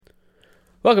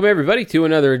Welcome, everybody, to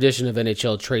another edition of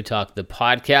NHL Trade Talk, the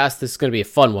podcast. This is going to be a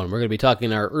fun one. We're going to be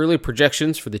talking our early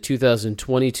projections for the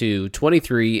 2022-23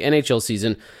 NHL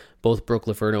season. Both Brooke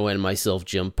Laferno and myself,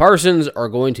 Jim Parsons, are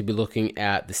going to be looking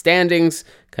at the standings,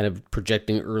 kind of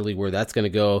projecting early where that's going to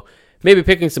go. Maybe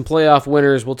picking some playoff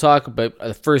winners. We'll talk about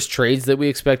the first trades that we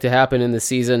expect to happen in the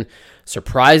season,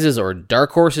 surprises or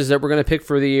dark horses that we're going to pick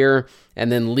for the year,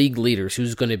 and then league leaders.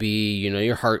 Who's going to be,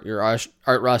 your Art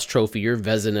Ross Trophy, your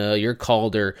Vezina, your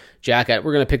Calder, Jacket.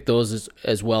 We're going to pick those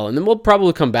as well. And then we'll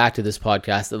probably come back to this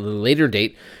podcast at a later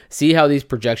date, see how these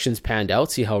projections panned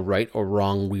out, see how right or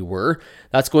wrong we were.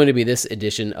 That's going to be this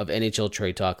edition of NHL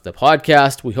Trade Talk, the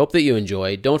podcast. We hope that you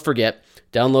enjoy. Don't forget,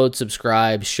 download,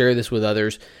 subscribe, share this with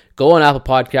others. Go on Apple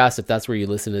Podcasts if that's where you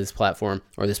listen to this platform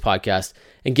or this podcast,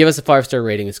 and give us a 5-star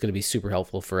rating. It's going to be super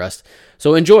helpful for us.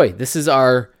 So enjoy. This is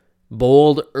our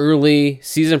bold early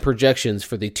season projections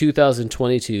for the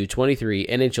 2022-23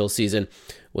 NHL season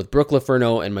with Brooke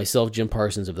Laferno and myself, Jim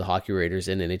Parsons of the Hockey Raiders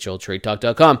and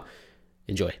NHLTradeTalk.com.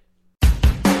 Enjoy.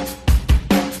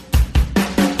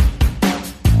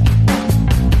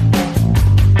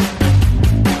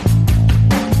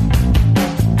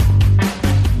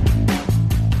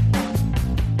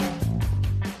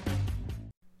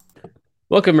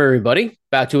 Welcome, everybody,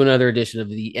 back to another edition of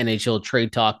the NHL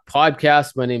Trade Talk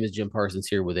podcast. My name is Jim Parsons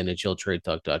here with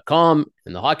NHLTradeTalk.com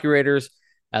and the Hockey Raiders.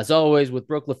 As always, with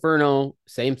Brooke Laferno,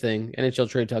 same thing,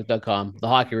 NHLTradeTalk.com, the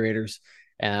Hockey Raiders,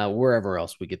 wherever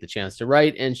else we get the chance to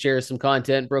write and share some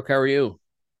content. Brooke, how are you?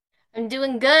 I'm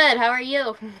doing good. How are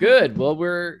you? Good. Well,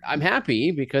 I'm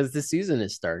happy because the season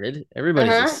has started.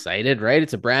 Everybody's excited, right?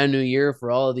 It's a brand new year for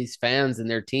all of these fans and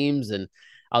their teams, and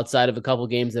outside of a couple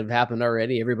games that have happened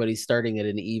already, everybody's starting at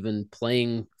an even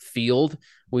playing field.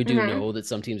 We do know that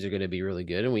some teams are going to be really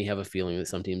good, and we have a feeling that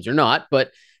some teams are not,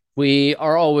 but we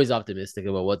are always optimistic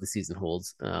about what the season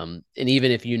holds. And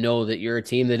even if you know that you're a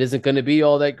team that isn't going to be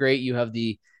all that great, you have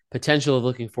the potential of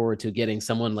looking forward to getting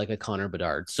someone like a Connor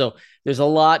Bedard. So there's a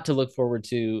lot to look forward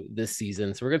to this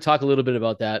season. So we're going to talk a little bit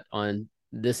about that on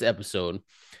this episode.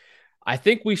 I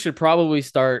think we should probably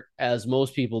start, as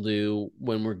most people do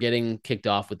when we're getting kicked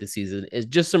off with the season, is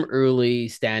just some early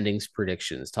standings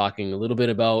predictions, talking a little bit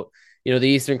about, the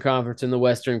Eastern Conference and the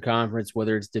Western Conference,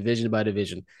 whether it's division by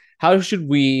division. I'm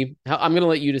going to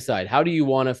let you decide. How do you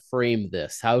want to frame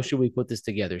this? How should we put this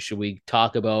together? Should we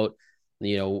talk about,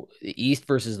 the East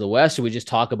versus the West? Should we just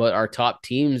talk about our top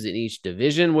teams in each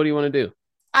division? What do you want to do?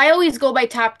 I always go by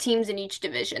top teams in each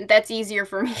division. That's easier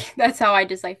for me. That's how I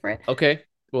decipher it. Okay.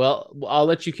 Well, I'll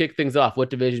let you kick things off. What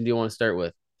division do you want to start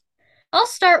with? I'll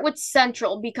start with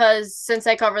Central because since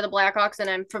I cover the Blackhawks and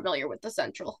I'm familiar with the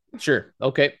Central. Sure.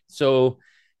 Okay. So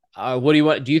what do you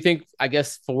want? Do you think, I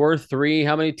guess, 4-3,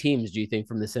 how many teams do you think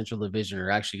from the Central Division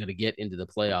are actually going to get into the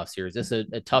playoffs here? Is this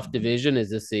a tough division? Is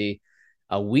this a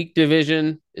weak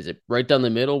division? Is it right down the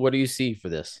middle? What do you see for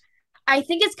this? I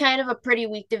think it's kind of a pretty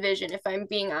weak division, if I'm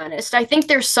being honest. I think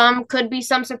could be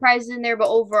some surprises in there, but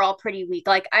overall pretty weak.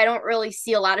 Like, I don't really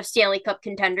see a lot of Stanley Cup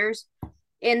contenders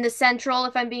in the Central,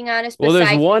 if I'm being honest. Well,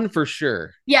 there's one for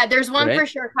sure. Yeah, there's one for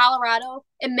sure. Colorado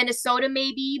and Minnesota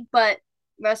maybe, but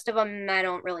rest of them, I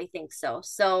don't really think so.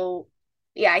 So,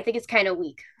 yeah, I think it's kind of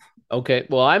weak. Okay,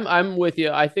 well, I'm with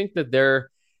you. I think that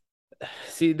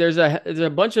there's a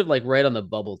bunch of like right on the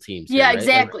bubble teams here, yeah, right?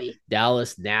 exactly. Like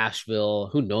Dallas, Nashville,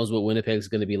 who knows what Winnipeg's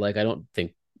going to be like. I don't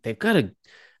think they've got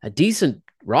a decent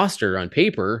roster on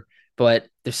paper, but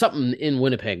there's something in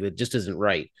Winnipeg that just isn't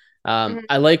right.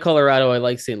 I like Colorado, I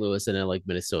like St. Louis, and I like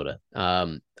Minnesota.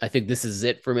 I think this is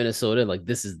it for Minnesota. Like,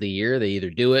 this is the year they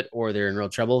either do it or they're in real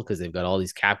trouble because they've got all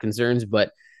these cap concerns.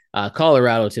 But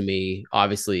Colorado, to me,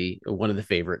 obviously one of the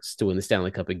favorites to win the Stanley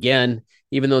Cup again.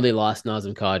 Even though they lost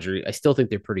Nazem Kadri, I still think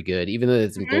they're pretty good. Even though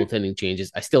there's some goaltending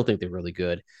changes, I still think they're really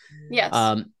good. Yes.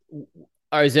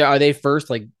 Are they first,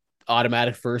 like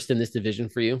automatic first in this division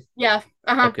for you? Yeah.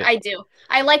 Okay. I do.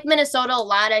 I like Minnesota a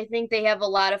lot. I think they have a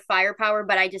lot of firepower,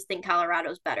 but I just think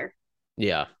Colorado's better.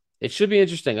 Yeah, it should be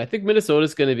interesting. I think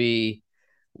Minnesota's going to be,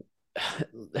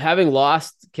 having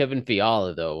lost Kevin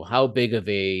Fiala, though. How big of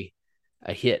a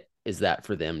hit is that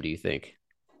for them, do you think?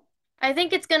 I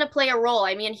think it's going to play a role.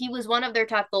 I mean, he was one of their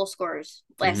top goal scorers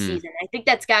last season. I think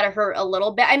that's got to hurt a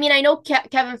little bit. I mean, I know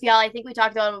Kevin Fiala, I think we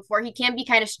talked about him before. He can be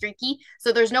kind of streaky,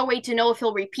 so there's no way to know if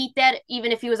he'll repeat that.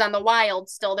 Even if he was on the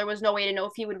Wild still, there was no way to know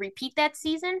if he would repeat that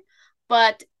season.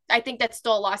 But I think that's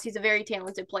still a loss. He's a very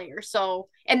talented player. So,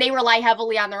 and they rely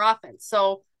heavily on their offense.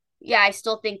 So, yeah, I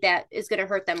still think that is going to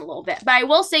hurt them a little bit. But I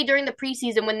will say during the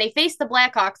preseason, when they faced the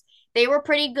Blackhawks, they were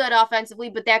pretty good offensively,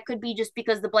 but that could be just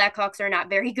because the Blackhawks are not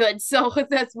very good. So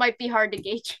that might be hard to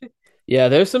gauge. Yeah,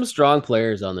 there's some strong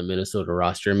players on the Minnesota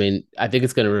roster. I mean, I think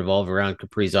it's going to revolve around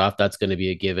Kaprizov. That's going to be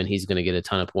a given. He's going to get a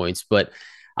ton of points. But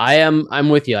I'm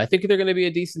with you. I think they're going to be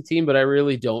a decent team, but I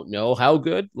really don't know how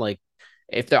good. Like,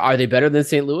 if they are they better than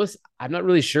St. Louis? I'm not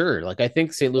really sure. Like, I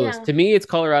think St. Louis, Yeah. to me, it's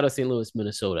Colorado, St. Louis,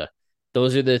 Minnesota.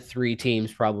 Those are the three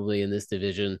teams probably in this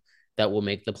division that will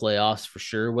make the playoffs for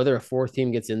sure. Whether a fourth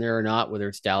team gets in there or not, whether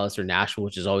it's Dallas or Nashville,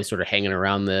 which is always sort of hanging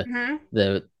around Hmm.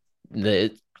 the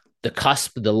the the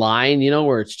cusp, the line,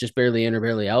 where it's just barely in or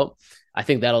barely out. I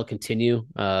think that'll continue.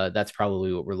 That's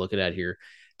probably what we're looking at here.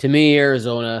 To me,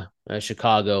 Arizona,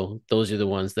 Chicago, those are the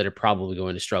ones that are probably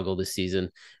going to struggle this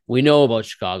season. We know about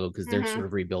Chicago because they're Hmm. sort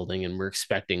of rebuilding, and we're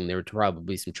expecting there to probably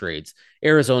be some trades.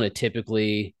 Arizona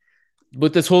typically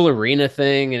with this whole arena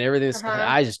thing and everything, Uh-huh.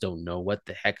 I just don't know what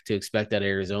the heck to expect out of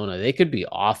Arizona. They could be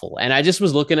awful. And I just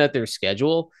was looking at their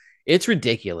schedule. It's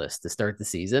ridiculous to start the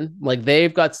season. Like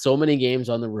they've got so many games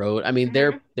on the road. I mean,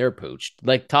 Hmm. they're pooched.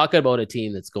 Like talk about a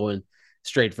team that's going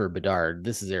straight for Bedard.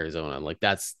 This is Arizona. Like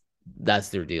that's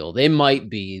their deal. They might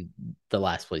be the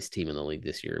last place team in the league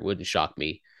this year. It wouldn't shock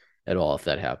me at all if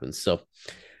that happens. So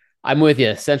I'm with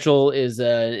you. Central is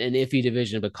an iffy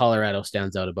division, but Colorado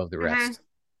stands out above the Hmm. rest.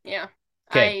 Yeah.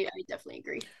 Okay, I definitely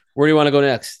agree. where do you want to go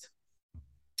next?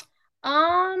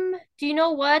 Do you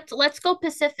know what? Let's go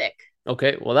Pacific.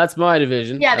 Okay, well that's my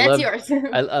division. Yeah, I that's love yours.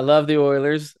 I love the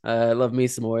Oilers. I love me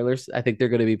some Oilers. I think they're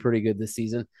going to be pretty good this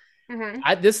season. Hmm.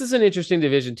 This is an interesting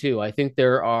division too. I think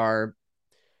there are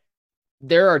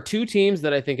two teams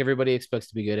that I think everybody expects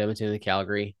to be good, Edmonton and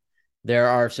Calgary. There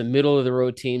are some middle of the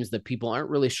road teams that people aren't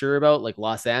really sure about. Like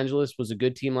Los Angeles was a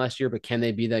good team last year, but can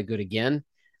they be that good again?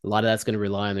 A lot of that's going to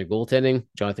rely on their goaltending.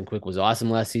 Jonathan Quick was awesome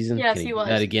last season. Yes, Can he he do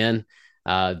that was. again?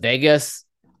 Vegas,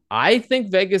 I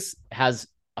think Vegas has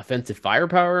offensive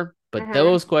firepower, but Hmm.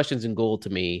 those questions in goal to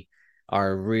me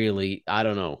are really, I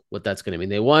don't know what that's going to mean.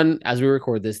 They won as we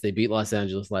record this. They beat Los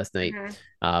Angeles last night, Hmm.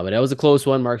 but that was a close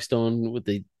one. Mark Stone with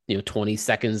the 20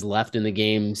 seconds left in the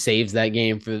game saves that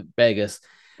game for Vegas.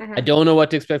 I Hmm. don't know what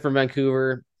to expect from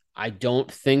Vancouver. I don't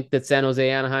think that San Jose,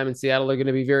 Anaheim, and Seattle are going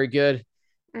to be very good.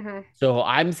 Hmm. So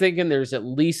I'm thinking there's at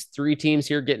least three teams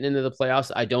here getting into the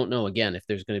playoffs. I don't know again if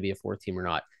there's going to be a fourth team or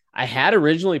not. I had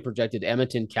originally projected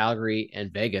Edmonton, Calgary,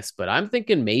 and Vegas, but I'm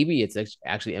thinking maybe it's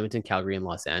actually Edmonton, Calgary, and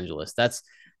Los Angeles.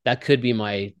 That could be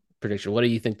my prediction. What do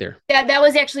you think there? That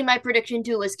was actually my prediction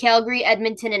too. Was Calgary,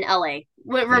 Edmonton, and LA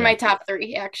were Yeah. my top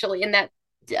three actually in that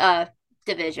uh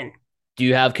division. Do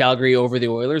you have Calgary over the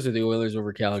Oilers or the Oilers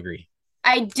over Calgary?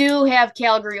 I do have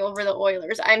Calgary over the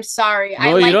Oilers. I'm sorry. I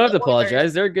No, you like don't have the to Oilers.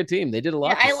 apologize. They're a good team. They did a Yeah,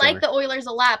 lot I this like summer. the Oilers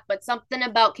a lot, but something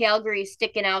about Calgary is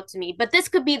sticking out to me. But this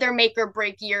could be their make or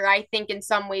break year, I think, in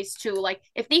some ways too. Like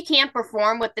if they can't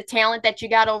perform with the talent that you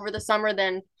got over the summer,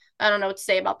 then I don't know what to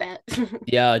say about that.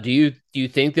 Yeah. Do you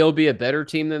think they'll be a better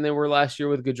team than they were last year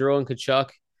with Gaudreau and Kachuk?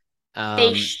 They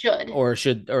Um,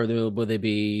 should. will they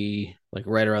be like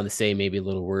right around the same, maybe a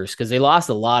little worse? Because they lost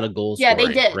a lot of goal Yeah, they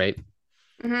scoring, did. right?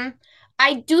 Hmm.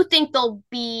 I do think they'll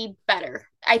be better.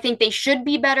 I think they should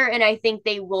be better, and I think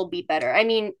they will be better. I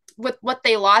mean, with what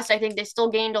they lost, I think they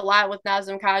still gained a lot with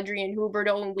Nazem Kadri and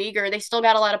Huberto and Uyghur. They still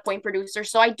got a lot of point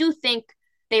producers, so I do think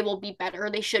they will be better.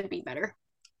 They should be better.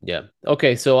 Yeah.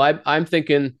 Okay. So I'm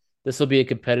thinking this will be a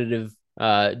competitive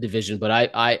division, but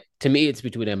I to me it's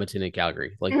between Edmonton and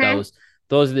Calgary. Like Hmm.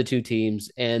 those are the two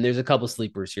teams, and there's a couple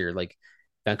sleepers here. Like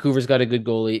Vancouver's got a good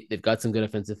goalie. They've got some good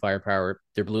offensive firepower.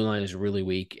 Their blue line is really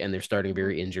weak, and they're starting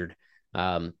very injured.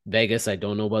 Vegas, I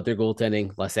don't know about their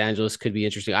goaltending. Los Angeles could be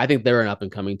interesting. I think they're an up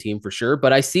and coming team for sure.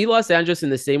 But I see Los Angeles in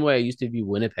the same way I used to view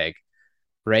Winnipeg,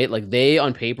 right? Like they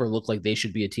on paper look like they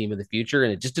should be a team of the future,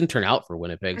 and it just didn't turn out for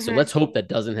Winnipeg. So Hmm. let's hope that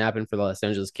doesn't happen for the Los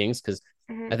Angeles Kings because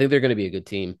Hmm. I think they're going to be a good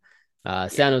team. Yeah.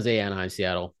 San Jose, Anaheim,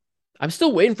 Seattle. I'm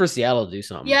still waiting for Seattle to do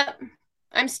something. Yep.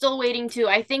 I'm still waiting too.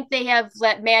 I think they have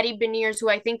let Matty Beniers, who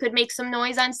I think could make some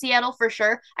noise on Seattle for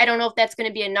sure. I don't know if that's going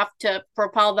to be enough to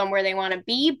propel them where they want to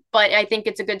be, but I think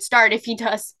it's a good start if he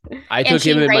does. I And took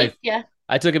him Shane in Wright, my yeah,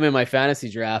 I took him in my fantasy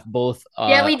draft. Both,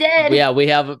 yeah, we did. yeah, we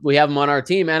have him on our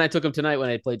team, and I took him tonight when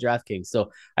I played DraftKings.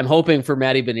 So I'm hoping for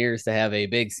Matty Beniers to have a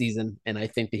big season, and I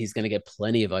think that he's going to get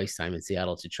plenty of ice time in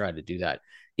Seattle to try to do that.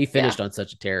 He Yeah, finished on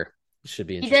such a tear. Should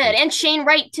be he did. interesting. And Shane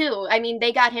Wright too. I mean,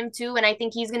 they got him too, and I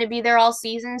think he's going to be there all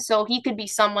season, so he could be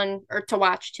someone or to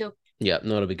watch too. Yeah,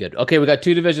 no, it'll be good. Okay, we got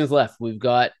two divisions left. We've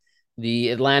got the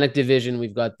Atlantic Division.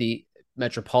 We've got the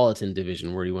Metropolitan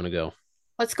Division. Where do you want to go?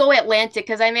 Let's go Atlantic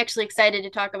because I'm actually excited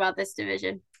to talk about this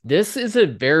division. This is a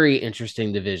very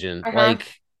interesting division. Uh huh.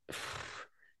 Like,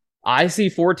 I see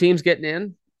four teams getting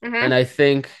in, and Mhm. I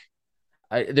think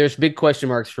there's big question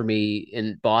marks for me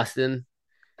in Boston,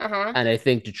 Uh huh. and I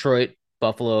think Detroit.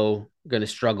 Buffalo going to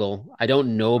struggle. I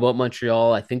don't know about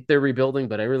Montreal. I think they're rebuilding,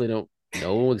 but I really don't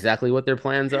know exactly what their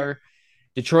plans are.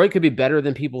 Detroit could be better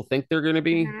than people think they're going to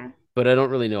be, Mhm. but I don't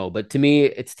really know. But to me,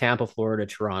 it's Tampa, Florida,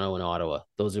 Toronto, and Ottawa.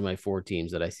 Those are my four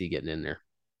teams that I see getting in there.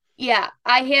 Yeah,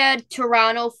 I had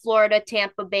Toronto, Florida,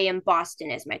 Tampa Bay, and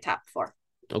Boston as my top four.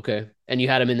 Okay. And you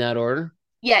had them in that order?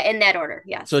 Yeah, in that order,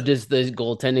 So yes. does the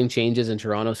goaltending changes in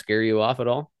Toronto scare you off at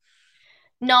all?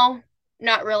 No,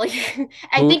 not really.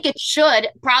 I Who think it should,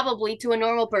 probably to a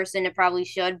normal person, it probably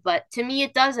should, but to me,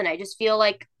 it doesn't. I just feel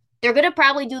like they're going to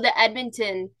probably do the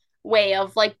Edmonton way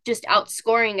of like just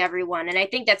outscoring everyone. And I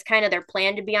think that's kind of their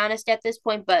plan, to be honest, at this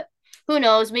point. But who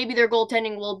knows? Maybe their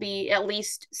goaltending will be at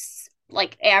least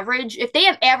like average. If they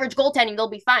have average goaltending, they'll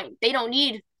be fine. They don't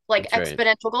need like That's right.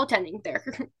 exponential goaltending there.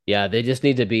 Yeah, they just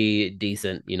need to be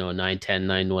decent, 9, 10,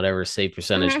 9, whatever save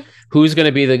percentage. Mhm. Who's going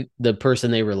to be the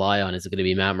person they rely on? Is it going to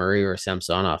be Matt Murray or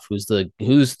Samsonov? Who's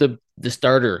the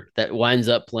starter that winds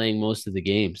up playing most of the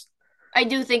games? I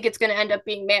do think it's going to end up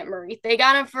being Matt Murray. They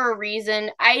got him for a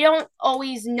reason. I don't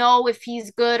always know if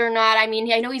he's good or not. I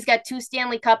mean, I know he's got two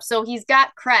Stanley Cups, so he's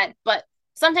got cred, but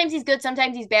sometimes he's good,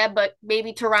 sometimes he's bad, but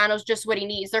maybe Toronto's just what he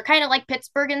needs. They're kind of like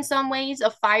Pittsburgh in some ways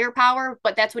of firepower,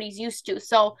 but that's what he's used to.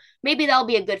 So maybe that'll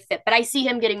be a good fit, but I see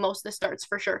him getting most of the starts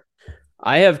for sure.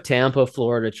 I have Tampa,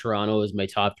 Florida, Toronto as my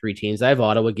top three teams. I have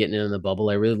Ottawa getting in the bubble.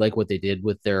 I really like what they did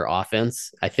with their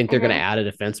offense. I think they're going to Mm-hmm. add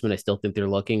a defenseman. I still think they're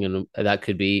looking, and that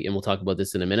could be, and we'll talk about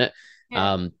this in a minute.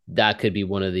 Yeah. That could be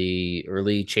one of the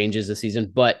early changes this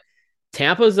season. But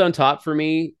Tampa's on top for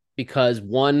me because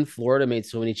one, Florida made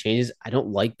so many changes. I don't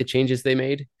like the changes they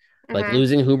made, like Mm-hmm.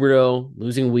 losing Huberto,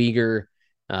 losing Uyghur,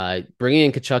 bringing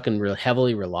in Kachuk and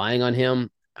heavily relying on him.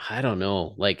 I don't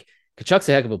know. Like Kachuk's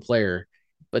a heck of a player,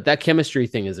 but that chemistry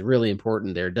thing is really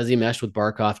important there. Does he mesh with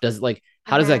Barkov?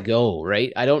 How does that Mm-hmm. go?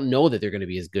 Right. I don't know that they're going to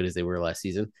be as good as they were last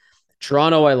season.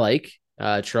 Toronto, I like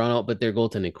Toronto, but their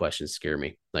goaltending questions scare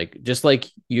me. Like just like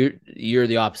you're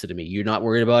the opposite of me. You're not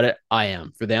worried about it. I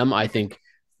am. For them, I think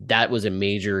that was a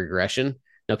major regression.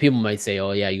 Now people might say,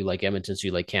 "Oh yeah, you like Edmonton, so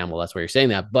you like Campbell." That's why you're saying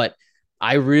that. But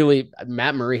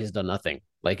Matt Murray has done nothing.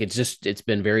 Like it's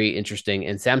been very interesting.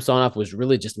 And Samsonov was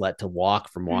really just let to walk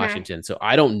from Mm-hmm. Washington. So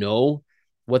I don't know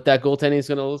what that goaltending is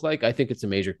going to look like. I think it's a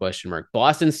major question mark.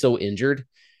 Boston's so injured.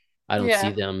 I don't see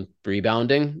Yeah. them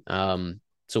rebounding.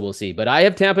 So we'll see. But I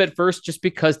have Tampa at first just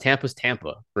because Tampa's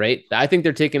Tampa, right? I think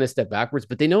they're taking a step backwards,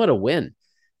 but they know how to win.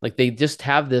 Like they just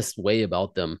have this way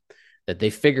about them that they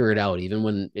figure it out, even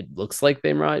when it looks like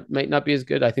they might not be as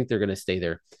good. I think they're going to stay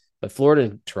there. But Florida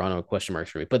and Toronto are question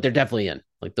marks for me, but they're definitely in.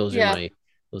 Like Yeah.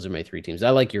 those are my three teams. I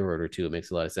like your order too. It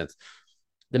makes a lot of sense.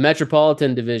 The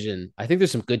Metropolitan Division. I think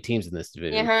there's some good teams in this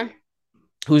division. Uh-huh.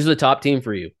 Who's the top team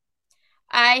for you?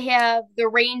 I have the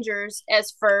Rangers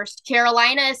as first,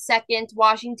 Carolina as second,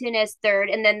 Washington as third,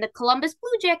 and then the Columbus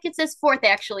Blue Jackets as fourth,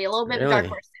 actually. A little bit of a dark Really?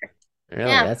 horse there. Really?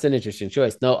 Yeah. That's an interesting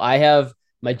choice. No, I have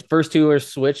my first two are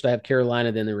switched. I have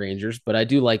Carolina, then the Rangers, but I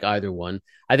do like either one.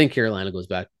 I think Carolina goes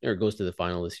back or goes to the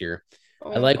final this year.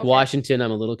 I Oh, like okay. Washington.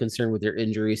 I'm a little concerned with their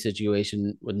injury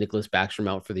situation with Nicholas Backstrom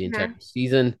out for the entire Mm-hmm.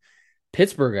 season.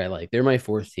 Pittsburgh, I like. They're my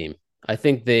fourth team. I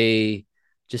think they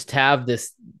just have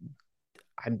this.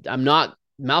 I'm not.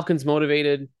 Malkin's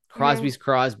motivated. Mm-hmm. Crosby's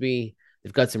Crosby.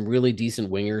 They've got some really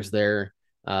decent wingers there.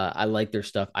 I like their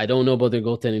stuff. I don't know about their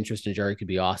goaltending. Tristan Jarry could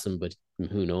be awesome, but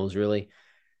who knows really?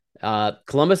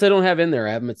 Columbus, I don't have in there.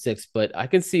 I have them at six, but I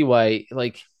can see why.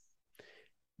 Like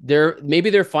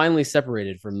they're finally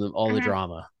separated from all the Mm-hmm.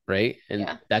 drama, right? And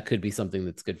Yeah. that could be something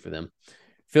that's good for them.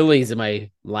 Phillies are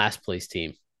my last place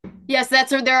team. Yes,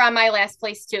 that's where they're on my last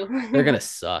place They're too. gonna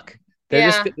suck.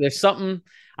 Yeah. There's something.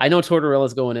 I know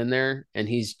Tortorella's going in there and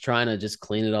he's trying to just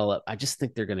clean it all up. I just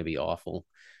think they're gonna be awful.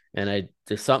 And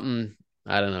there's something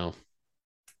I don't know.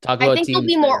 Talk I about think they'll teams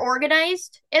be more there.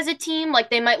 organized as a team. Like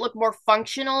they might look more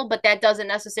functional, but that doesn't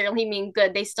necessarily mean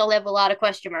good. They still have a lot of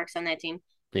question marks on that team.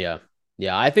 Yeah.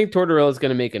 Yeah. I think Tortorella's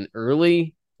gonna make an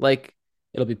early, like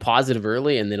it'll be positive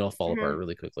early and then it'll fall apart Mm-hmm.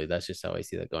 really quickly. That's just how I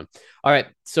see that going. All right.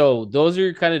 So those are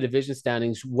your kind of division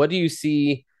standings. What do you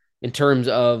see in terms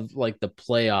of like the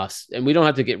playoffs? And we don't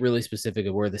have to get really specific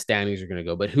of where the standings are going to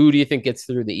go, but who do you think gets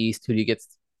through in the East? Who do you get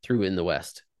through in the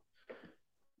West?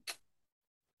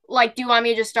 Like, do you want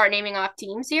me to just start naming off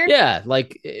teams here? Yeah,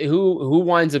 like who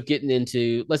winds up getting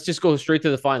into? Let's just go straight to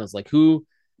the finals. Like who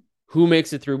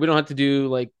makes it through? We don't have to do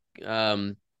like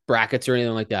um brackets or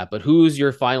anything like that. But who's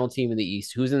your final team in the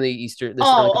East? Who's in the Eastern the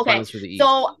Stanley Oh, Cup okay. Finals for the East?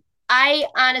 So I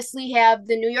honestly have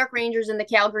the New York Rangers and the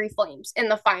Calgary Flames in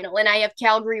the final, and I have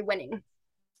Calgary winning.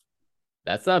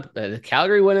 That's not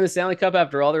Calgary winning the Stanley Cup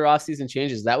after all their offseason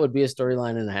changes. That would be a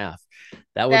storyline and a half.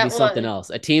 That would be That something would. else.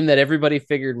 A team that everybody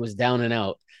figured was down and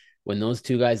out when those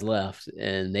two guys left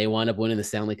and they wound up winning the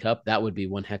Stanley Cup. That would be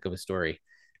one heck of a story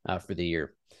for the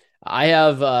year. I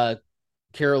have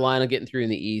Carolina getting through in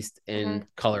the East and Mhm.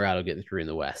 Colorado getting through in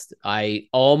the West. I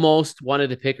almost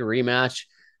wanted to pick a rematch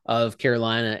of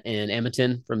Carolina and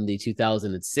Edmonton from the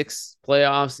 2006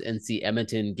 playoffs and see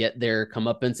Edmonton get their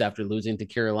comeuppance after losing to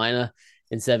Carolina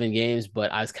in 7 games.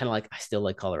 But I was kind of like, I still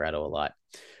like Colorado a lot.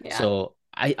 Yeah. So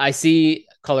I see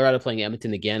Colorado playing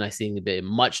Edmonton again. I see a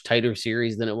much tighter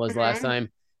series than it was last Mhm. time.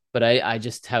 But I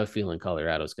just have a feeling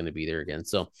Colorado's going to be there again.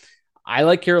 So I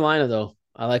like Carolina, though.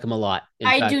 I like them a lot. In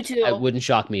I do fact, it too. wouldn't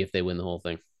shock me if they win the whole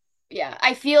thing. Yeah,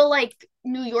 I feel like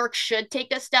New York should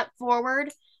take a step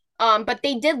forward. But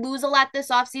they did lose a lot this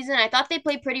offseason. I thought they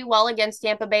played pretty well against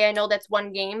Tampa Bay. I know that's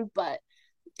one game, but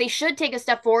they should take a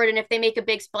step forward. And if they make a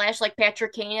big splash like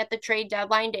Patrick Kane at the trade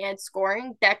deadline to add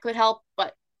scoring, that could help.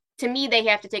 But to me, they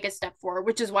have to take a step forward,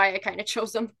 which is why I kind of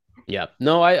chose them. Yeah.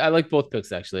 No, I like both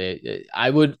picks, actually.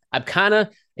 I'm kind of,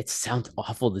 it sounds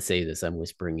awful to say this. I'm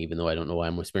whispering, even though I don't know why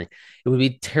I'm whispering. It would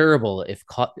be terrible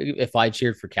if I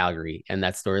cheered for Calgary and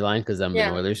that storyline because I'm an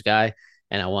Yeah. Oilers guy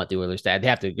and I want the Oilers to, you're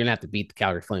going to have to beat the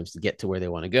Calgary Flames to get to where they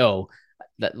want to go.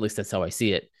 At least that's how I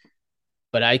see it.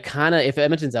 But I kind of, if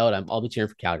Edmonton's out, I'll be cheering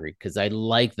for Calgary because I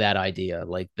like that idea,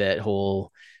 like that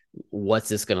whole, what's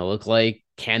this going to look like?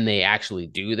 Can they actually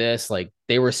do this? Like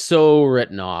they were so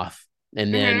written off,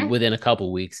 and then Mm-hmm. within a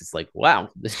couple weeks, it's like, wow,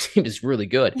 this team is really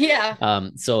good. Yeah.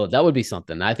 So that would be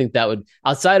something. I think that would,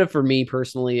 outside of for me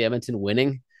personally, Edmonton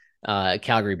winning,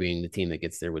 Calgary being the team that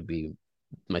gets there would be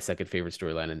my second favorite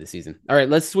storyline in the season. All right,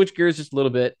 let's switch gears just a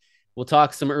little bit. We'll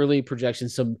talk some early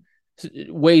projections, some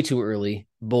way too early,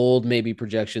 bold maybe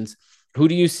projections. Who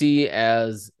do you see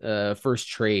as first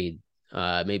trade?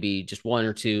 Maybe just one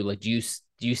or two. Like, do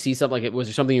you see something like it? Was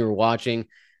there something you were watching,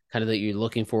 kind of that you're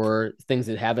looking for, things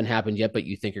that haven't happened yet, but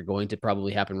you think are going to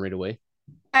probably happen right away?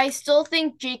 I still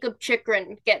think Jacob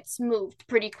Chikrin gets moved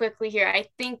pretty quickly here. I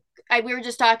think we were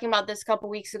just talking about this a couple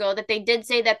weeks ago that they did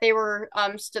say that they were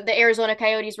the Arizona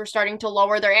Coyotes were starting to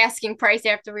lower their asking price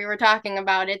after we were talking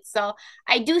about it. So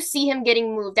I do see him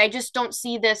getting moved. I just don't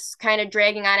see this kind of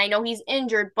dragging on. I know he's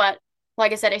injured, but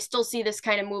like I said, I still see this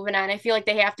kind of moving on. I feel like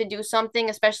they have to do something,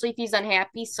 especially if he's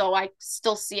unhappy. So I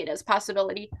still see it as a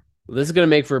possibility. Well, this is going to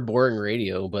make for boring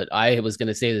radio, but I was going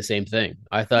to say the same thing.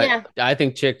 Yeah. I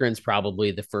think Chikrin's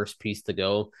probably the first piece to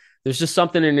go. There's just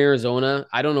something in Arizona.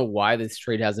 I don't know why this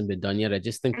trade hasn't been done yet. I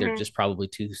just think they're Hmm. just probably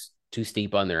too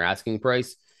steep on their asking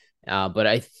price. But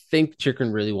I think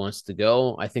Chikrin really wants to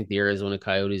go. I think the Arizona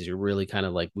Coyotes are really kind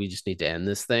of like, we just need to end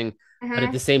this thing. But at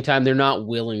Hmm. the same time, they're not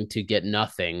willing to get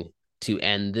nothing to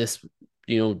end this,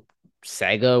 you know,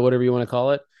 saga, whatever you want to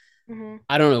call it. Hmm.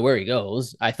 I don't know where he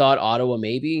goes. I thought Ottawa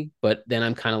maybe, but then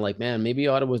I'm kind of like, man, maybe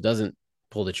Ottawa doesn't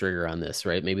pull the trigger on this,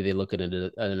 right? Maybe they look at it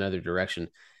in another direction.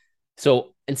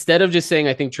 So instead of just saying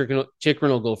I think Chikrin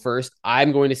will go first,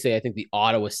 I'm going to say I think the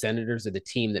Ottawa Senators are the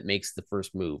team that makes the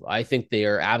first move. I think they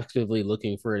are actively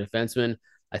looking for a defenseman.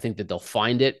 I think that they'll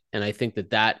find it, and I think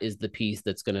that that is the piece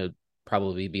that's going to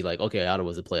probably be like, okay,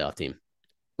 Ottawa's a playoff team,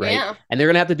 right? Yeah. And they're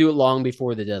going to have to do it long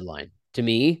before the deadline. To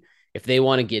me, if they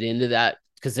want to get into that,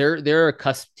 because they're a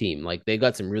cusp team, like they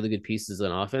got some really good pieces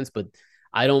on offense, but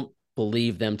I don't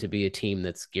believe them to be a team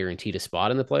that's guaranteed a spot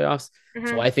in the playoffs.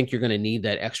 So Hmm. I think you're going to need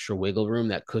that extra wiggle room,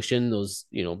 that cushion, those,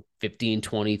 15,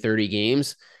 20, 30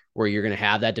 games where you're going to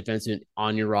have that defenseman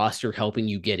on your roster helping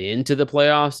you get into the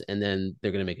playoffs, and then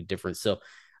they're going to make a difference. So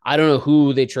I don't know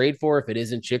who they trade for if it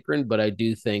isn't Chikrin, but I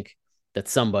do think that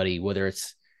somebody, whether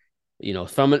it's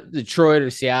from Detroit or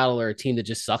Seattle or a team that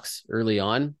just sucks early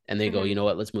on, and they go, Hmm. you know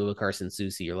what, let's move a Carson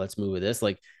Soucy or let's move with this.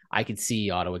 Like I could see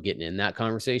Ottawa getting in that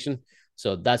conversation.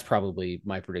 So that's probably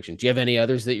my prediction. Do you have any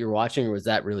others that you're watching, or was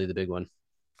that really the big one?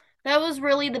 That was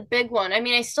really the big one. I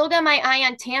mean, I still got my eye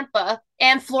on Tampa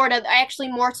and Florida. Actually,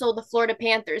 more so the Florida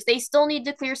Panthers. They still need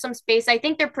to clear some space. I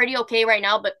think they're pretty okay right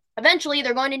now, but eventually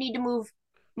they're going to need to move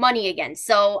money again.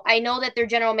 So I know that their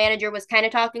general manager was kind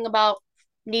of talking about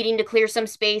needing to clear some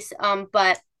space,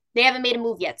 but they haven't made a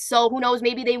move yet. So who knows?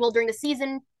 Maybe they will during the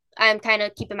season. I'm kind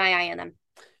of keeping my eye on them.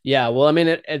 Yeah, well, I mean,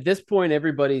 at this point,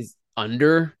 everybody's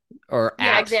under or Yeah,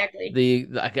 at exactly. the.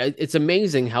 Like, it's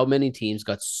amazing how many teams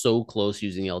got so close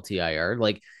using LTIR.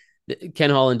 Like Ken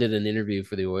Holland did an interview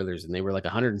for the Oilers, and they were like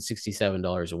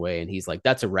 $167 away, and he's like,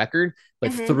 "That's a record,"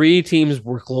 but Hmm. 3 teams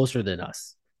were closer than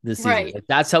us this season. Right. Like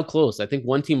that's how close. I think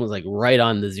one team was like right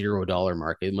on the $0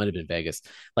 mark. It might have been Vegas.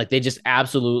 Like they just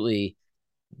absolutely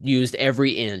used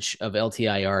every inch of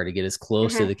LTIR to get as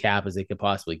close to Hmm. the cap as they could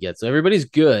possibly get. So everybody's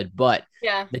good, but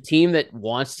Yeah. the team that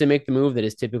wants to make the move, that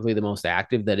is typically the most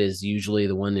active, that is usually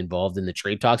the one involved in the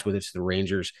trade talks, whether it's the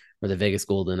Rangers or the Vegas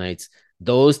Golden Knights,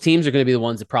 those teams are going to be the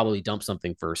ones that probably dump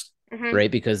something first, Hmm.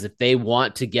 right? Because if they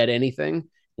want to get anything,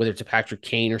 whether it's a Patrick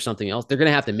Kane or something else, they're going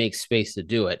to have to make space to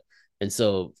do it. And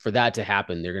so for that to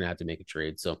happen, they're going to have to make a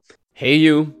trade. So, hey,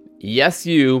 you, yes,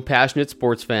 you, passionate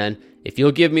sports fan, if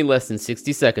you'll give me less than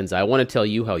 60 seconds, I want to tell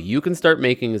you how you can start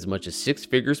making as much as 6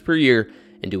 figures per year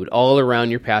and do it all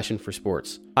around your passion for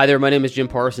sports. Hi there, my name is Jim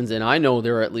Parsons, and I know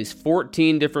there are at least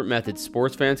 14 different methods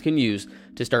sports fans can use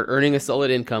to start earning a solid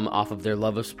income off of their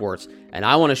love of sports. And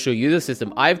I want to show you the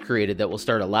system I've created that will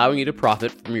start allowing you to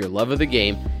profit from your love of the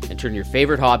game and turn your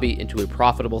favorite hobby into a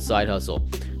profitable side hustle.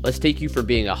 Let's take you from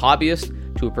being a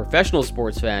hobbyist to a professional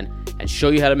sports fan and show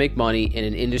you how to make money in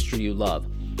an industry you love.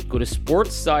 Go to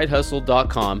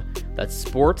sportssidehustle.com, that's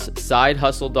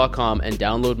sportssidehustle.com, and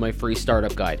download my free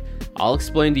startup guide. I'll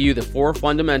explain to you the 4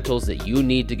 fundamentals that you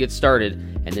need to get started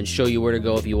and then show you where to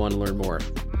go if you want to learn more.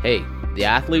 Hey, the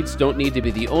athletes don't need to be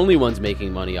the only ones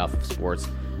making money off of sports.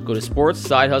 Go to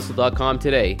sportssidehustle.com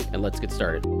today and let's get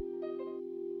started.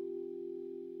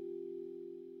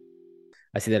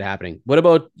 I see that happening. What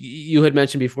about, you had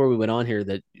mentioned before we went on here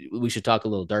that we should talk a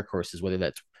little dark horses, whether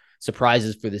that's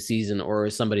surprises for the season or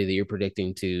somebody that you're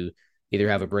predicting to either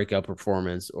have a breakout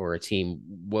performance or a team.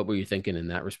 What were you thinking in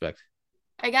that respect?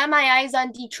 I got my eyes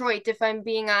on Detroit, if I'm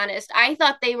being honest. I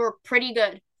thought they were pretty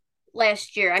good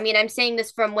last year. I mean, I'm saying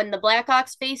this from when the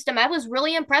Blackhawks faced them. I was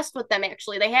really impressed with them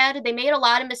actually. They made a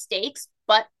lot of mistakes,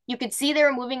 but you could see they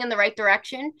were moving in the right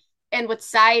direction. And with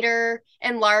Sider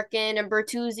and Larkin and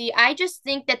Bertuzzi, I just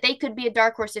think that they could be a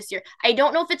dark horse this year. I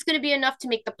don't know if it's going to be enough to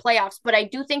make the playoffs, but I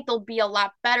do think they'll be a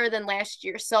lot better than last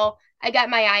year. So I got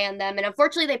my eye on them. And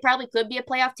unfortunately, they probably could be a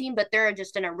playoff team, but they're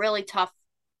just in a really tough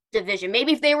division.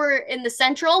 Maybe if they were in the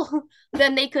Central,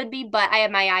 then they could be, but I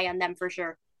have my eye on them for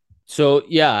sure. So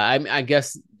yeah, I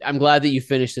guess I'm glad that you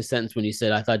finished the sentence when you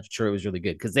said I thought Detroit was really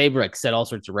good because they like set all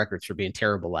sorts of records for being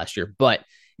terrible last year. But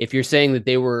if you're saying that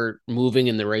they were moving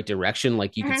in the right direction,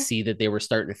 like you could Mm-hmm. see that they were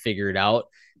starting to figure it out,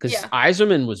 because Yeah.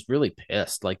 Eiserman was really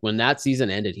pissed. Like when that season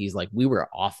ended, he's like, we were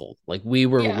awful. Like we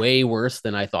were Yeah. way worse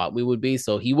than I thought we would be.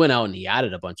 So he went out and he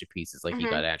added a bunch of pieces. Like he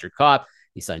Mm-hmm. got Andrew Kopp,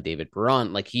 he signed David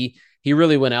Perron. Like he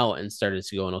really went out and started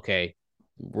to going, okay,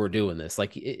 we're doing this.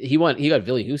 Like he got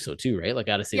Billy Huso too, right? Like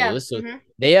out of St. Yeah. Louis. So Mm-hmm.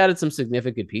 they added some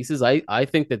significant pieces. I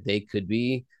think that they could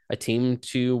be a team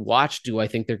to watch. Do I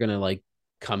think they're gonna like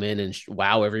come in and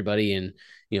wow everybody and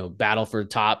battle for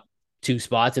top 2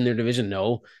 spots in their division?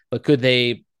 No, but could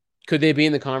they be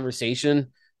in the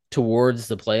conversation towards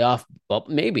the playoff? Well,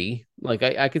 maybe. Like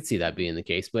I could see that being the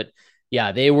case, but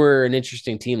yeah, they were an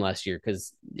interesting team last year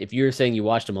because if you're saying you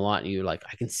watched them a lot and you're like,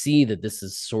 I can see that this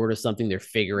is sort of something they're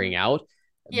figuring out,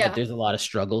 but Yeah. there's a lot of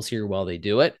struggles here while they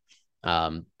do it.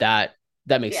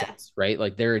 That makes Yeah. sense, right?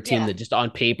 Like they're a team Yeah. that just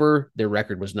on paper their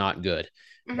record was not good,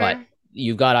 but Mm-hmm.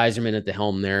 you've got Eiserman at the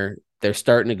helm there. They're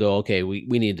starting to go, okay, we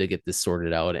need to get this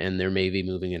sorted out, and they're maybe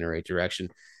moving in the right direction.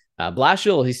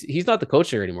 Blashill, he's not the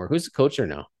coach there anymore. Who's the coach there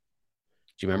now?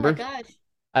 Do you Oh my remember? gosh.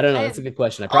 I don't know. I That's have a good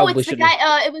question. I Oh, probably it's the shouldn't have.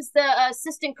 guy it was the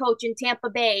assistant coach in Tampa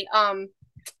Bay.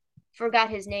 Forgot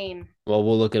his name. Well,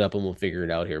 we'll look it up and we'll figure it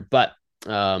out here. But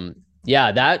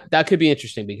yeah, that could be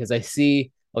interesting because I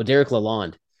see Derek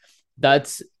Lalonde. Yeah.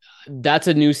 That's that's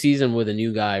a new season with a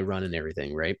new guy running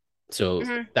everything, right? So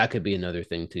Mm-hmm. that could be another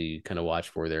thing to kind of watch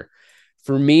for there.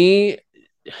 For me,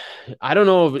 I don't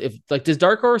know if like does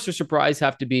Dark Horse or Surprise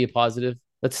have to be a positive?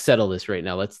 Let's settle this right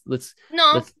now. No, Let's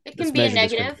it can let's be a measure this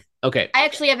negative. correctly. Okay. I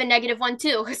actually have a negative one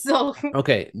too. So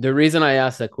Okay. The reason I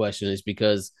asked that question is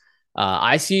because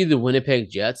I see the Winnipeg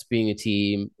Jets being a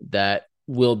team that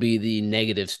will be the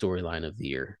negative storyline of the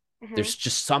year. hmm There's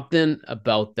just something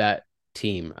about that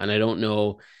team. And I don't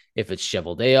know if it's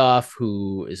Cheveldayoff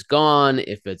who is gone,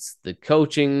 if it's the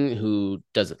coaching who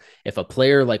doesn't, if a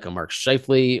player like a Mark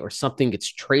Scheifele or something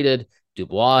gets traded,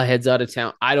 Dubois heads out of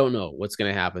town. I don't know what's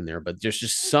going to happen there, but there's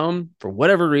just for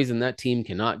whatever reason, that team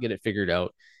cannot get it figured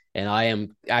out. And I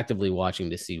am actively watching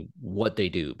to see what they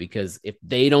do because if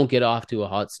they don't get off to a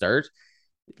hot start,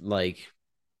 like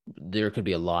there could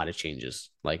be a lot of changes.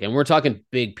 Like, and we're talking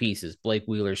big pieces: Blake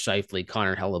Wheeler, Shifley,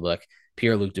 Connor Hellebuck,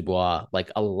 Pierre Luc Dubois.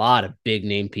 Like a lot of big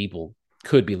name people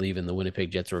could be leaving the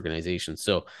Winnipeg Jets organization.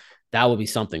 So that will be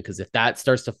something because if that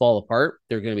starts to fall apart,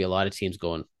 there are going to be a lot of teams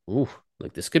going, "Ooh,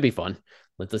 like this could be fun.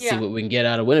 Let's see yeah. what we can get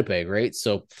out of Winnipeg." Right.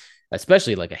 So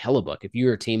especially like a Hellebuck, if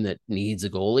you're a team that needs a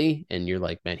goalie and you're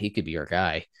like, man, he could be our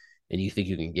guy, and you think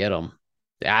you can get him,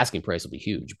 the asking price will be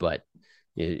huge, but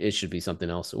it should be something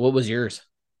else. What was yours?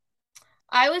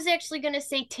 I was actually going to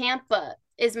say Tampa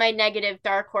is my negative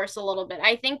dark horse a little bit.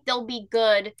 I think they'll be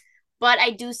good, but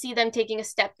I do see them taking a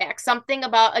step back. Something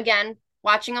about, again,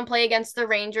 watching them play against the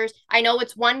Rangers. I know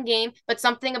it's one game, but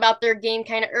something about their game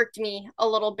kind of irked me a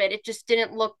little bit. It just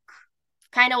didn't look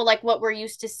kind of like what we're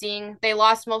used to seeing. They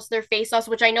lost most of their faceoffs,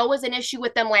 which I know was an issue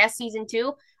with them last season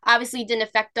too. Obviously, didn't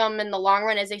affect them in the long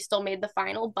run as they still made the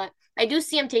final, but I do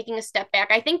see them taking a step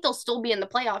back. I think they'll still be in the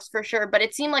playoffs for sure, but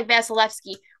it seemed like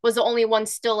Vasilevsky was the only one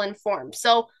still in form.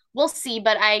 So we'll see,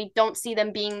 but I don't see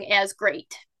them being as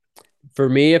great. For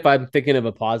me, if I'm thinking of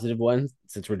a positive one,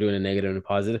 since we're doing a negative and a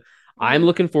positive, I'm Mm-hmm.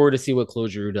 looking forward to see what Claude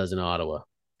Giroux does in Ottawa.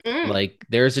 Mm. Like,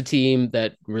 there's a team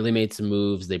that really made some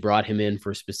moves. They brought him in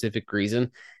for a specific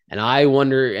reason. And I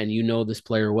wonder, and you know this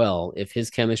player well, if his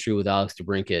chemistry with Alex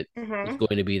DeBrincat is Mm-hmm.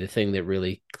 going to be the thing that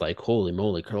really, like, holy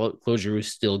moly, Claude Giroux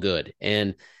is still good.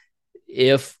 And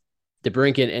if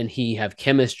DeBrincat and he have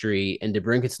chemistry and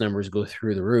DeBrincat's numbers go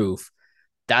through the roof,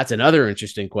 that's another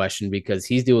interesting question because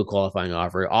he's due a qualifying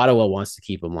offer. Ottawa wants to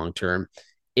keep him long term.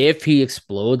 If he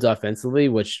explodes offensively,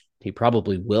 which he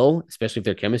probably will, especially if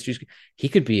their chemistry, he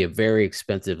could be a very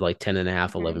expensive, like 10 and a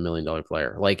half, Mm-hmm. $11 million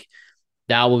player. Like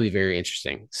that will be very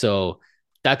interesting. So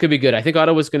that could be good. I think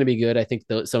Ottawa's going to be good. I think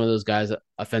some of those guys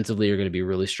offensively are going to be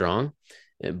really strong.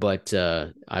 But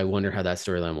I wonder how that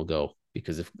storyline will go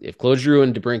because if Claude Giroux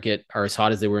and DeBrincat are as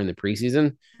hot as they were in the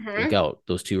preseason, look Mm-hmm. out.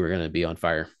 Those two are going to be on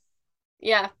fire.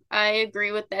 Yeah, I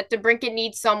agree with that. DeBrincat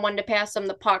needs someone to pass him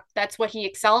the puck. That's what he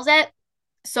excels at.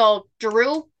 So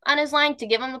Giroux on his line to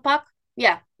give him the puck,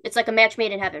 yeah, it's like a match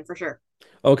made in heaven for sure.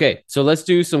 Okay, so let's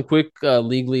do some quick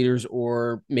league leaders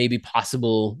or maybe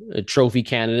possible trophy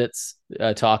candidates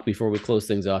talk before we close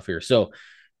things off here. So,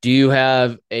 do you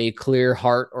have a clear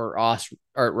Art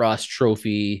Ross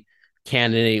Trophy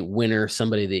candidate winner,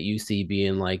 somebody that you see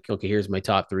being like, okay, here's my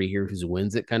top three, here who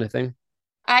wins it, kind of thing?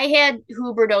 I had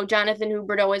Huberdeau, Jonathan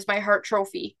Huberdeau, as my Hart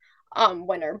Trophy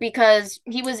winner because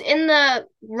he was in the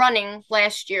running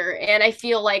last year, and I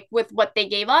feel like with what they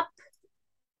gave up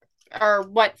or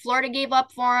what Florida gave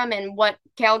up for him and what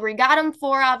Calgary got him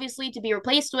for, obviously to be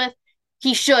replaced with,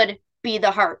 he should be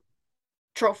the Hart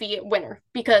Trophy winner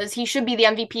because he should be the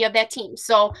MVP of that team.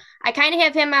 So I kind of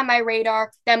have him on my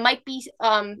radar. That might be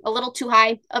a little too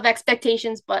high of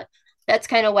expectations, but that's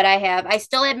kind of what I have. I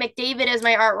still have McDavid as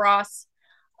my Art Ross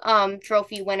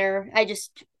trophy winner. I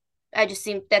just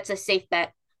think that's a safe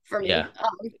bet for Yeah,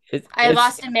 me. it, I have it's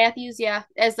Austin Matthews, yeah,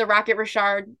 as the Rocket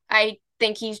Richard. I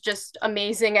think he's just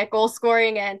amazing at goal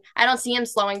scoring, and I don't see him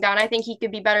slowing down. I think he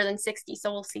could be better than 60,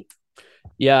 so we'll see.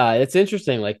 Yeah, it's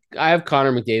interesting. Like I have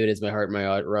Connor McDavid as my heart,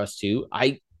 my Russ too.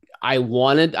 I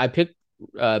picked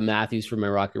Matthews for my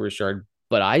Rocket Richard,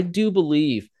 but I do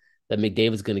believe that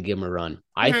McDavid's going to give him a run.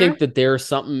 I think Mm-hmm. that there's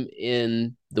something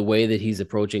in the way that he's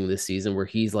approaching this season where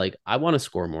he's like, I want to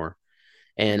score more.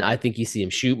 And Mm-hmm. I think you see him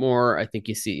shoot more. I think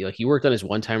you see like he worked on his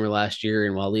one timer last year,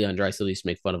 and while Leon Draisaitl used to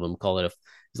make fun of him, call it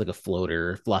it's like a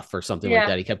floater, fluff, or something like Yeah.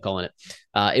 that. He kept calling it.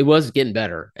 It was getting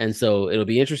better, and so it'll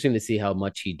be interesting to see how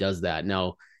much he does that.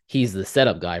 Now he's the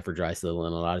setup guy for Draisaitl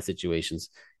in a lot of situations,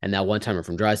 and that one timer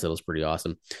from Draisaitl is pretty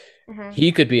awesome. Mm-hmm.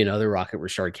 He could be another Rocket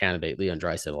Richard candidate, Leon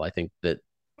Draisaitl. I think that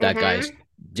guy's Mm-hmm.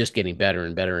 just getting better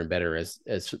and better and better as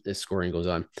scoring goes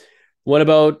on. What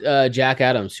about Jack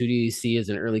Adams? Who do you see as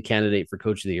an early candidate for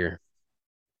Coach of the Year?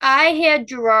 I had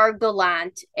Gerard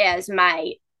Gallant as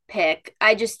my pick.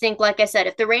 I just think, like I said,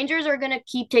 if the Rangers are going to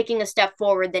keep taking a step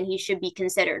forward, then he should be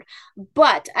considered.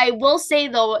 But I will say,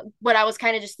 though, what I was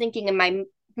kind of just thinking in my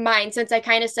mind, since I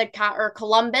kind of said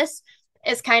Columbus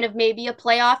is kind of maybe a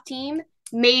playoff team,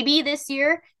 maybe this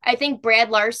year. I think Brad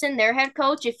Larson, their head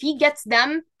coach, if he gets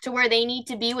them to where they need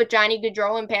to be with Johnny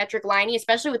Gaudreau and Patrick Liney,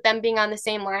 especially with them being on the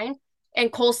same line,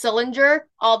 and Cole Sillinger,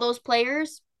 all those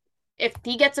players, if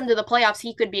he gets them to the playoffs,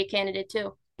 he could be a candidate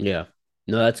too. Yeah.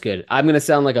 No, that's good. I'm going to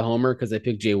sound like a homer because I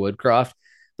picked Jay Woodcroft.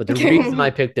 But the reason I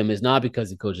picked him is not because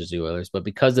he coaches the Oilers, but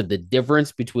because of the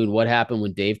difference between what happened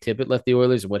when Dave Tippett left the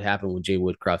Oilers and what happened when Jay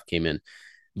Woodcroft came in.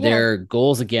 Yeah. Their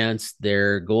goals against,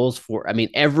 their goals for, I mean,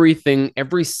 everything,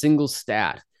 every single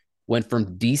stat went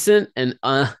from decent and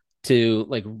to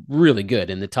like really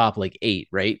good in the top like eight,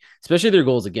 right? Especially their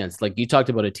goals against. Like you talked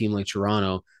about a team like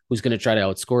Toronto who's going to try to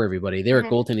outscore everybody. Their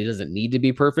Mm-hmm. goaltending doesn't need to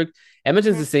be perfect.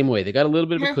 Edmonton's the same way. They got a little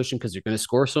bit of a Mm-hmm. cushion because they're going to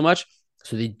score so much.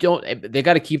 So they got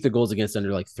to keep the goals against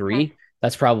under like three.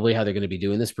 That's probably how they're going to be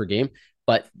doing this per game.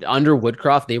 But under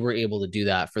Woodcroft, they were able to do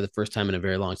that for the first time in a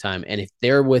very long time. And if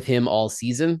they're with him all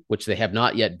season, which they have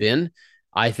not yet been,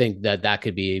 I think that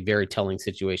could be a very telling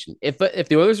situation. If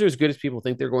the Oilers are as good as people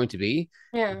think they're going to be,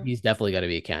 Yeah. he's definitely got to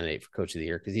be a candidate for Coach of the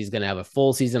Year because he's going to have a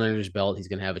full season under his belt. He's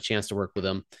going to have a chance to work with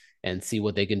them, and see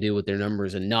what they can do with their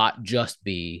numbers and not just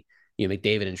be,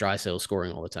 McDavid and Draisaitl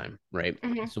scoring all the time, right?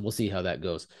 Hmm. So we'll see how that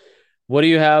goes. What do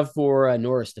you have for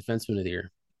Norris Defenseman of the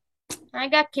Year? I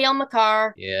got Kale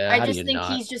McCarr. Yeah, I how do just you think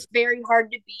not? he's just very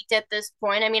hard to beat at this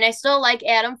point. I mean, I still like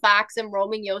Adam Fox and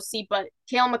Roman Yossi, but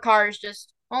Kale McCarr is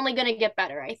just only going to get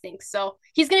better, I think. So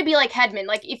he's going to be like Hedman.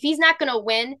 Like, if he's not going to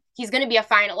win, he's going to be a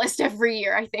finalist every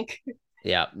year, I think.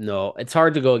 Yeah, no, it's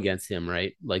hard to go against him,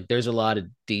 right? Like there's a lot of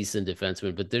decent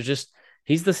defensemen, but there's just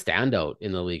he's the standout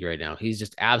in the league right now. He's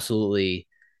just absolutely,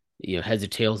 heads or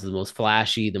tails, the most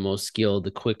flashy, the most skilled,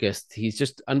 the quickest. He's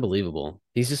just unbelievable.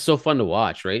 He's just so fun to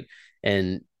watch, right?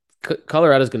 And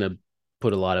Colorado's going to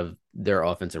put a lot of their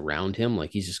offense around him.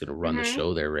 Like he's just going to run the Hmm.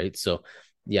 show there, right? So,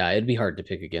 yeah, it'd be hard to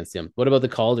pick against him. What about the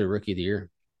Calder Rookie of the Year?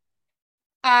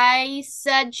 I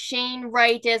said Shane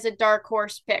Wright as a dark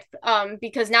horse pick,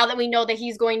 because now that we know that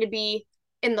he's going to be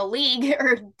in the league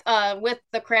or with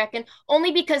the Kraken,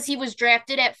 only because he was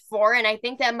drafted at 4, and I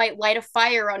think that might light a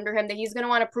fire under him that he's going to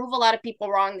want to prove a lot of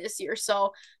people wrong this year.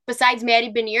 So besides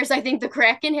Matty Beniers, I think the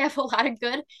Kraken have a lot of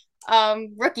good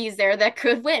rookies there that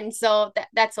could win. So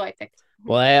that's who I picked.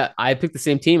 Well, I picked the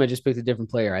same team. I just picked a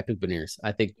different player. I picked Beniers.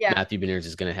 I think Yeah. Matthew Beniers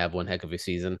is going to have one heck of a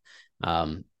season.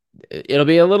 Um, it'll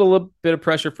be a little bit of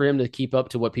pressure for him to keep up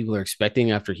to what people are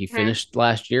expecting after he Mhm. finished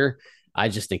last year. I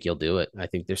just think he'll do it. I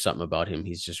think there's something about him.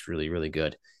 He's just really, really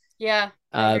good. Yeah,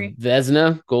 I agree.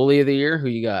 Vezina, goalie of the year. Who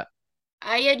you got?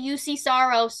 I had UC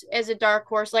Saros as a dark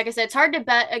horse. Like I said, it's hard to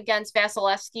bet against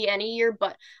Vasilevsky any year,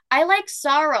 but I like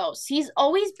Saros. He's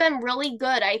always been really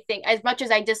good, I think, as much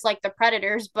as I dislike the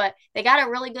Predators, but they got a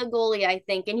really good goalie, I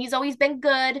think. And he's always been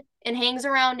good and hangs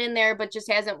around in there, but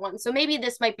just hasn't won. So maybe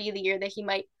this might be the year that he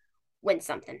might win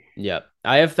something. Yep.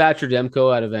 I have Thatcher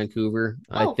Demko out of Vancouver.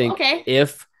 I Oh, think okay.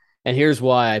 and here's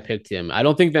why I picked him. I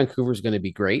don't think Vancouver's going to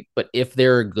be great, but if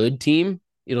they're a good team,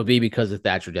 it'll be because of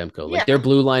Thatcher Demko. Like their Yeah.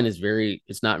 blue line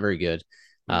it's not very good.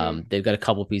 Hmm. They've got a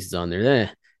couple pieces on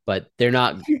there, but they're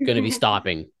not going to be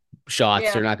stopping shots.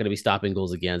 They're Yeah. not going to be stopping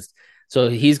goals against. So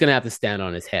he's going to have to stand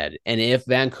on his head. And if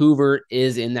Vancouver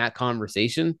is in that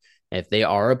conversation, if they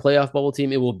are a playoff bubble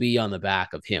team, it will be on the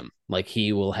back of him. Like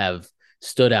he will have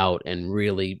stood out and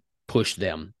really pushed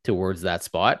them towards that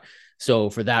spot.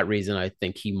 So for that reason, I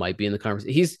think he might be in the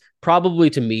conversation. He's probably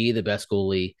to me the best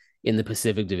goalie in the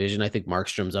Pacific Division. I think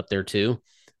Markstrom's up there too.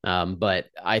 But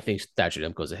I think Thatcher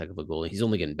Demko's a heck of a goalie. He's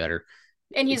only getting better.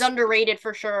 And he's It's underrated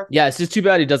for sure. Yeah, it's just too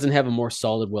bad he doesn't have a more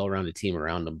solid, well-rounded team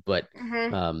around him. But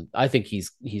Hmm. I think he's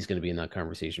going to be in that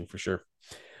conversation for sure.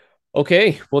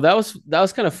 Okay, well that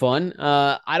was kind of fun.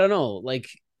 I don't know, like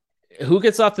who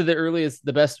gets off to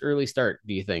the best early start?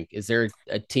 Do you think? Is there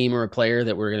a team or a player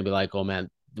that we're going to be like, oh man,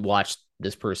 watch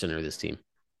this person or this team?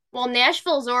 Well,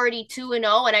 Nashville's already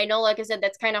 2-0, and I know, like I said,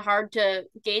 that's kind of hard to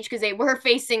gauge because they were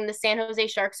facing the San Jose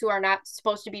Sharks, who are not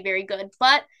supposed to be very good.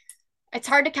 But it's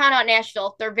hard to count out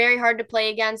Nashville. They're very hard to play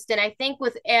against, and I think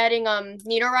with adding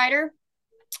Niederreiter,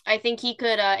 I think he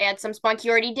could add some spunk. He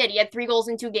already did. He had 3 goals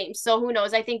in 2 games, so who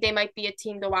knows? I think they might be a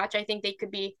team to watch. I think they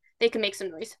could make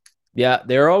some noise. Yeah,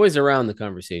 they're always around the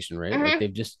conversation, right? Like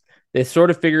Mm-hmm. they sort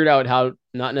of figured out how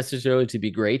not necessarily to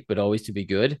be great, but always to be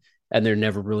good, and they're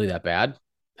never really that bad.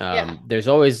 Yeah. There's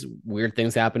always weird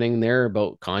things happening there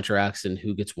about contracts and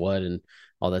who gets what and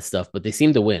all that stuff, but they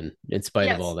seem to win in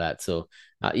spite of all Yes. that. So,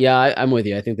 yeah, I'm with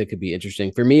you. I think that could be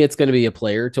interesting. For me, it's going to be a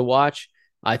player to watch.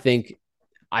 I think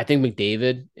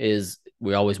McDavid is.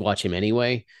 We always watch him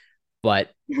anyway,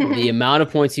 but the amount of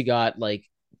points he got, like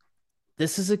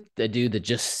this is a dude that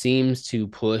just seems to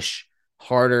push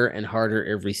harder and harder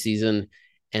every season.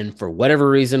 And for whatever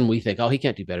reason, we think, oh, he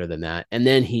can't do better than that. And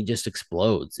then he just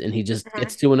explodes and he just Mhm.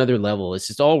 gets to another level. It's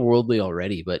just all worldly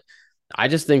already. But I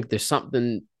just think there's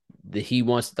something that he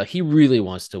really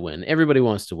wants to win. Everybody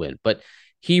wants to win, but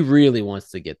he really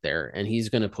wants to get there and he's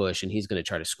going to push and he's going to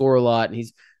try to score a lot. And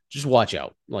he's just watch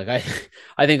out. Like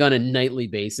I think on a nightly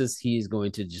basis, he's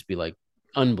going to just be like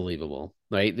unbelievable,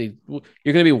 right? You're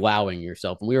going to be wowing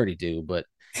yourself, and we already do. But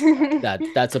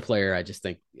that's a player I just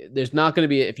think there's not going to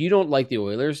be. If you don't like the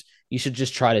Oilers, you should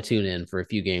just try to tune in for a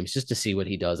few games just to see what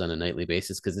he does on a nightly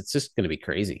basis because it's just going to be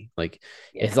crazy. Like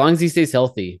as Yeah. long as he stays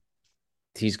healthy,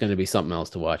 he's going to be something else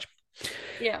to watch.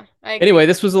 Yeah, I Anyway, agree.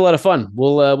 this was a lot of fun.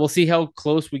 We'll see how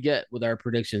close we get with our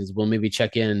predictions. We'll maybe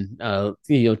check in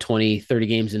 20, 30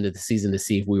 games into the season to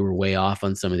see if we were way off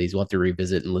on some of these. We'll have to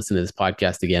revisit and listen to this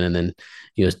podcast again and then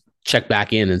check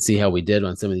back in and see how we did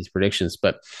on some of these predictions.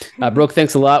 But Brooke,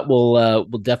 thanks a lot. We'll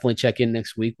definitely check in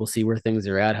next week. We'll see where things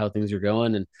are at, how things are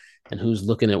going and who's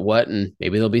looking at what and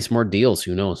maybe there'll be some more deals.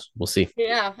 Who knows? We'll see.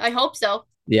 Yeah, I hope so.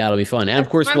 Yeah, it'll be fun. And of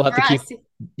That's course, fun for us.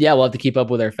 we'll have to keep up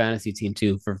with our fantasy team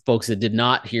too. For folks that did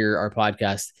not hear our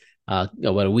podcast,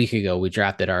 About a week ago, we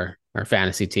drafted our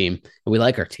fantasy team, and we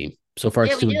like our team. So far,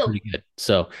 Yeah, it's we doing do. pretty good.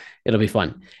 So it'll be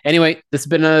fun. Anyway, this has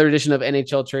been another edition of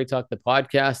NHL Trade Talk, the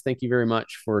podcast. Thank you very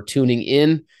much for tuning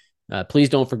in. Please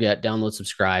don't forget, download,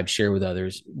 subscribe, share with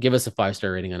others. Give us a 5-star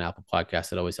rating on Apple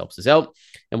Podcasts. It always helps us out.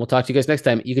 And we'll talk to you guys next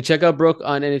time. You can check out Brooke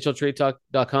on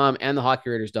NHLTradeTalk.com and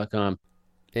thehockeyraiders.com.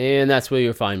 And that's where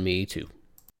you'll find me too.